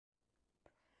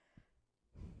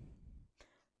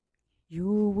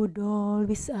You would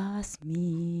always ask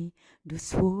me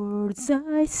those words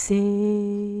I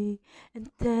say and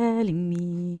telling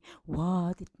me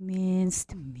what it means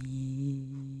to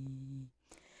me.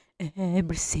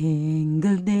 Every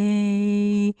single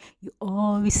day, you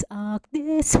always act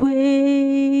this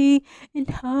way. And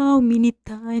how many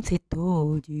times I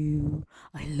told you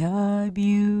I love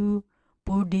you,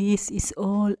 for this is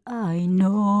all I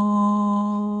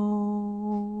know.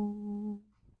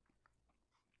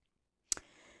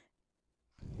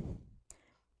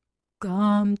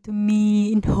 Come to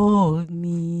me and hold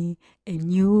me,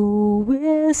 and you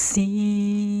will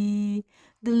see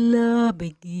the love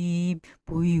I give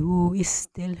for you is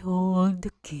still hold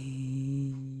the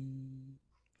key.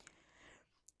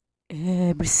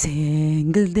 Every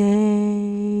single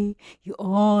day, you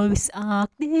always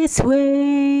act this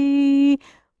way.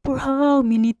 For how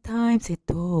many times I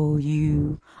told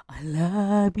you I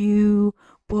love you,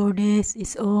 for this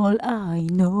is all I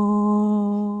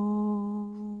know.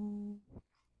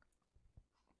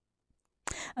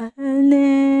 I'll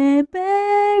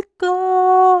never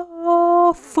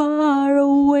go far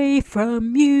away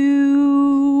from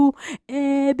you.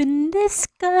 Even the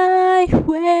sky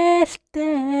will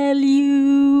tell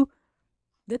you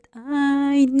that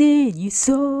I need you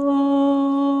so.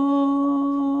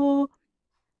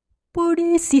 For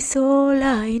this is all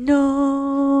I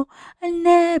know. I'll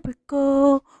never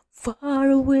go far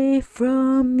away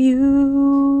from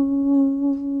you.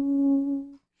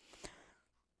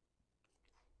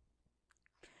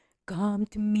 Come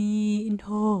to me and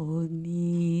hold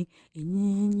me, and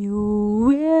then you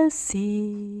will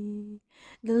see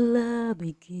the love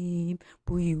I give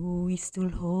for you is to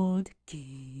hold the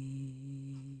key.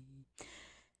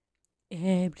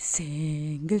 Every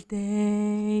single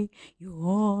day, you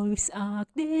always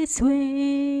act this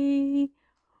way.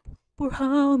 For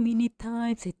how many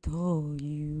times I told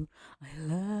you I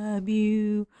love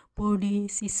you, for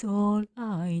this is all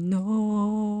I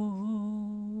know.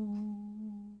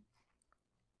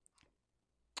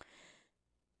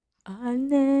 I'll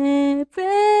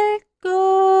never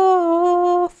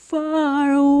go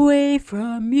far away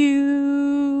from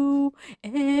you.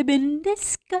 Even the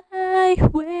sky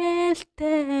will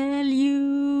tell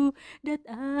you that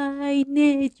I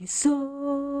need you so.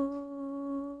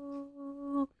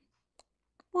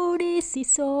 For this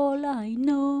is all I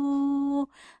know.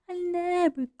 I'll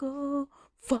never go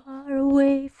far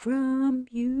away from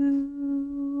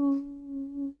you.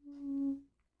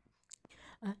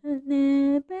 I'll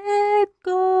never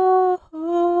go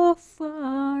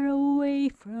far away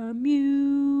from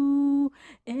you.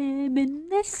 Even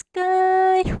the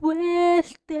sky will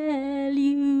tell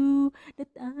you that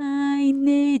I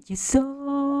need you so.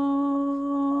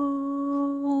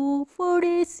 For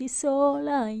this is all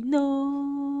I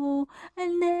know.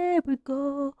 I'll never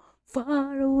go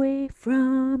far away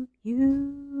from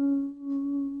you.